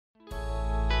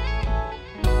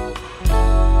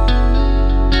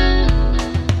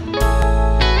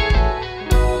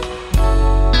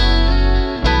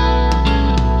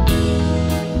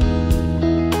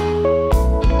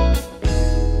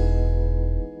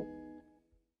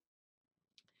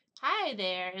Hi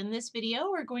there. In this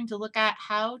video, we're going to look at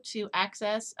how to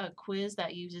access a quiz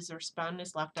that uses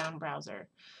Respondus Lockdown Browser.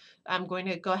 I'm going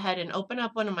to go ahead and open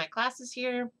up one of my classes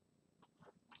here.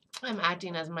 I'm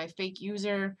acting as my fake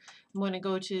user. I'm going to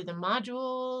go to the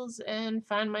modules and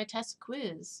find my test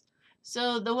quiz.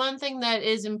 So the one thing that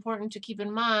is important to keep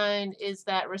in mind is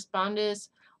that Respondus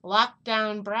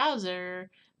Lockdown Browser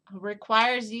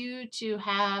requires you to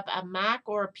have a Mac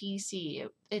or a PC.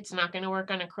 It's not going to work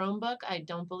on a Chromebook. I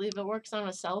don't believe it works on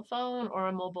a cell phone or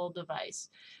a mobile device.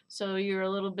 So you're a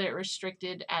little bit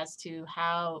restricted as to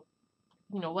how,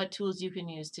 what tools you can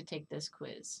use to take this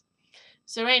quiz.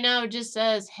 So right now it just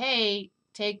says, hey,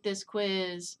 take this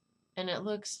quiz, and it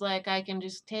looks like I can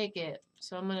just take it.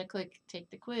 So I'm going to click take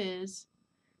the quiz.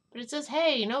 But it says,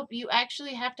 hey, nope, you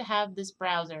actually have to have this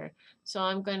browser. So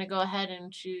I'm going to go ahead and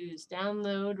choose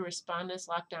download Respondus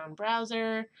Lockdown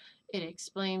Browser. It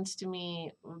explains to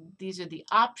me these are the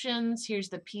options. Here's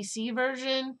the PC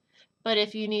version. But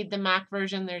if you need the Mac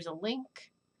version, there's a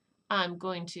link. I'm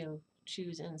going to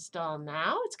choose install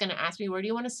now. It's going to ask me, where do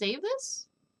you want to save this?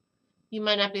 You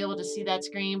might not be able to see that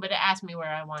screen, but it asked me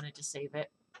where I wanted to save it.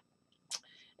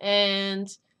 And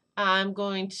I'm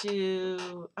going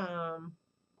to,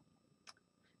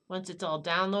 once it's all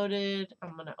downloaded,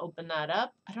 I'm going to open that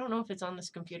up. I don't know if it's on this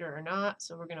computer or not,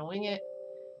 so we're going to wing it.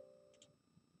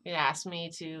 It asked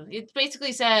me to, it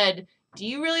basically said, do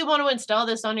you really want to install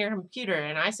this on your computer?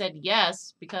 And I said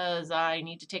yes, because I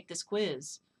need to take this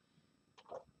quiz.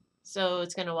 So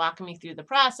it's going to walk me through the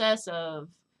process of,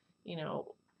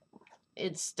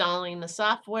 installing the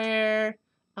software.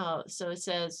 So it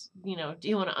says, do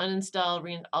you want to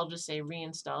uninstall? I'll just say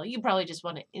reinstall. You probably just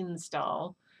want to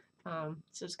install.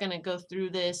 So it's going to go through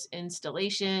this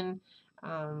installation,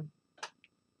 kind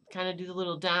of do the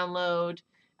little download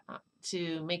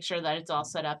to make sure that it's all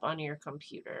set up on your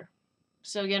computer.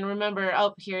 So again, remember,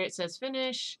 here it says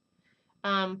finish.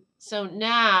 So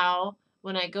now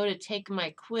when I go to take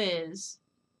my quiz,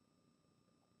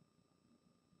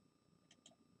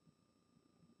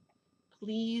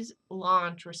 please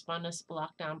launch Respondus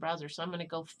Lockdown Browser. So I'm going to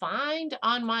go find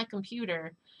on my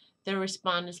computer the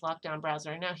Respondus Lockdown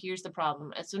Browser. Now here's the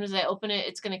problem. As soon as I open it,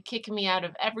 it's going to kick me out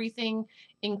of everything,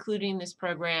 including this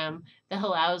program that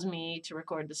allows me to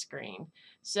record the screen.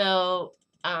 So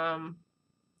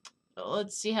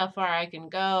let's see how far I can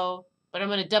go. But I'm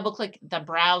going to double click the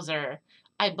browser.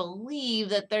 I believe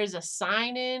that there's a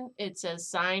sign in. It says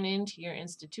sign in to your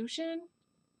institution.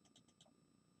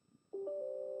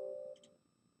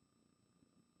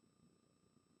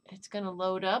 It's going to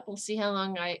load up. We'll see how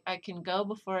long I can go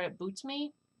before it boots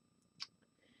me.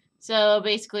 So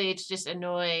basically, it's just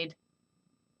annoyed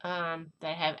that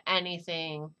I have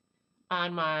anything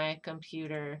on my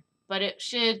computer. But it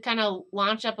should kind of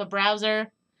launch up a browser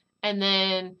and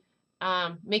then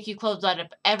make you close out of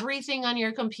everything on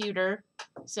your computer.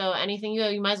 So anything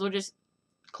you might as well just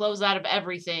close out of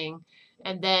everything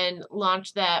and then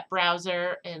launch that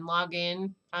browser and log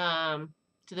in to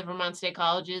the Vermont State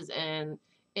Colleges, and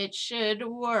it should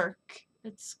work.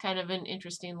 It's kind of an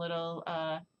interesting little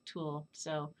tool.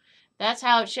 So that's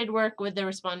how it should work with the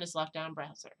Respondus Lockdown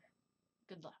Browser.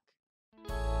 Good luck.